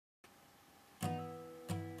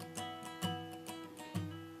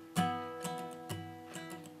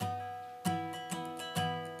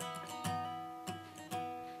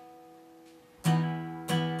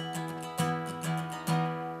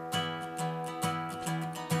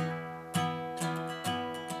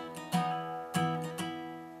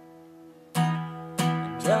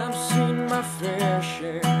I've seen my fair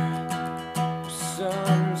share of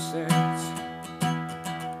sunsets,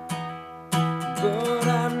 but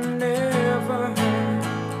I never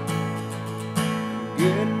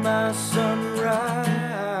get my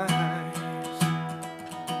sunrise.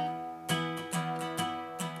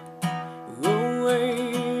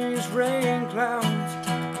 Always rain clouds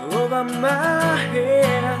over my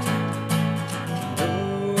head.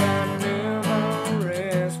 Oh, I never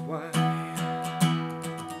rest. Why?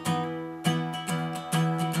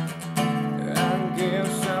 I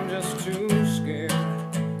guess I'm just too scared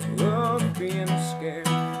of being scared.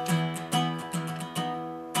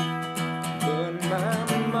 But my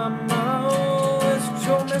mama always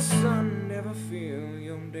told me, son, never fear,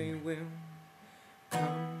 your day will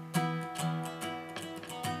come.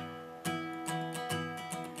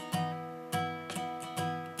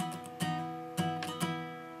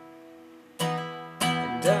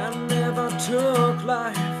 And I never took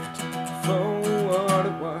life for what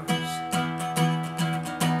it was.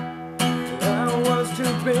 I was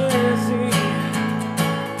too busy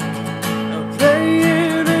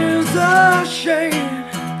playing is a shame.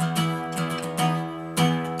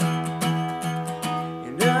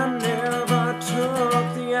 And I never took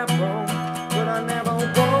the apple, but I never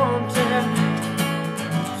wanted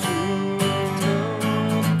to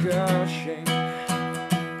look ashamed.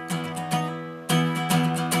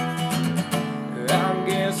 I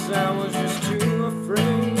guess I was just too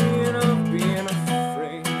afraid of being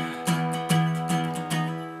afraid.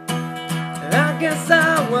 I guess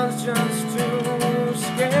I was just too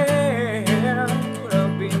scared of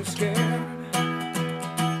being scared.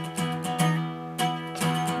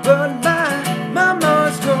 But my mama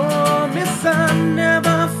always told me, son,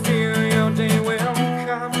 never fear, your day will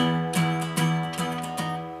come.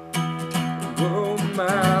 Oh,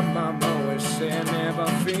 my mama always said, never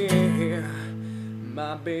fear,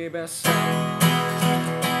 my baby son.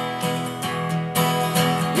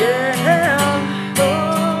 Yeah.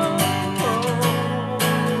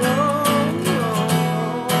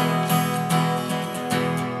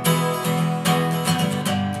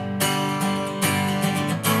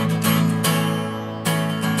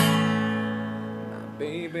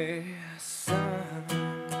 Baby son.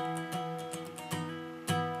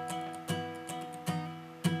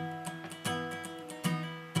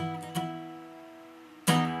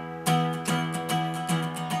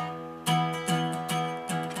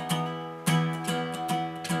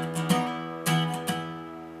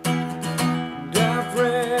 And I've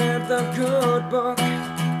read the good book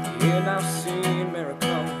and I've seen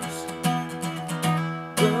miracles,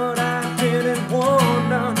 but I didn't want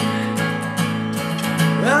none.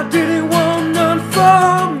 I didn't want none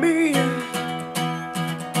for me.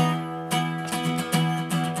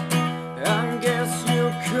 I guess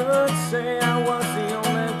you could say I was the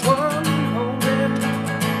only one holding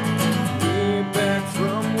me back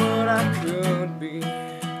from what I could be.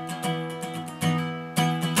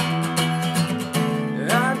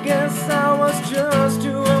 I guess I was just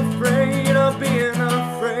too afraid of being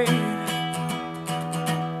afraid.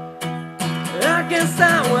 I guess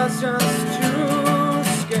I was just too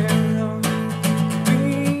scared of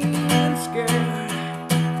being scared.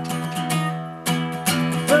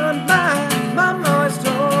 But my mama always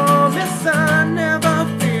told me, son, never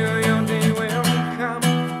fear, your day will come.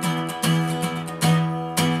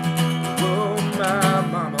 Oh, my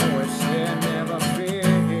mama always said, never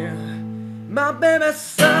fear, my baby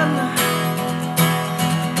son.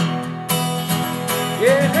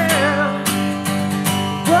 Yeah.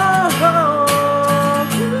 Whoa.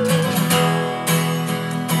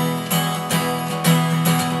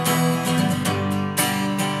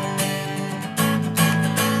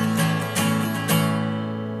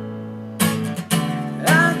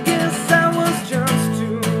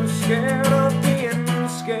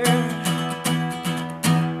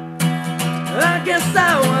 I guess I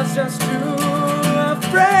was just too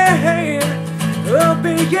afraid of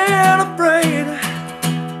being afraid.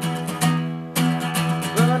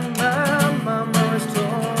 But my mama always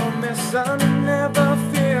told me, son, never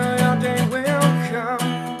fear, your day will come.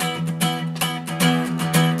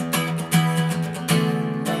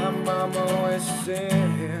 My mama always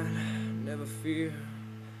said, never fear,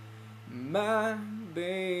 my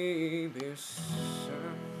baby son.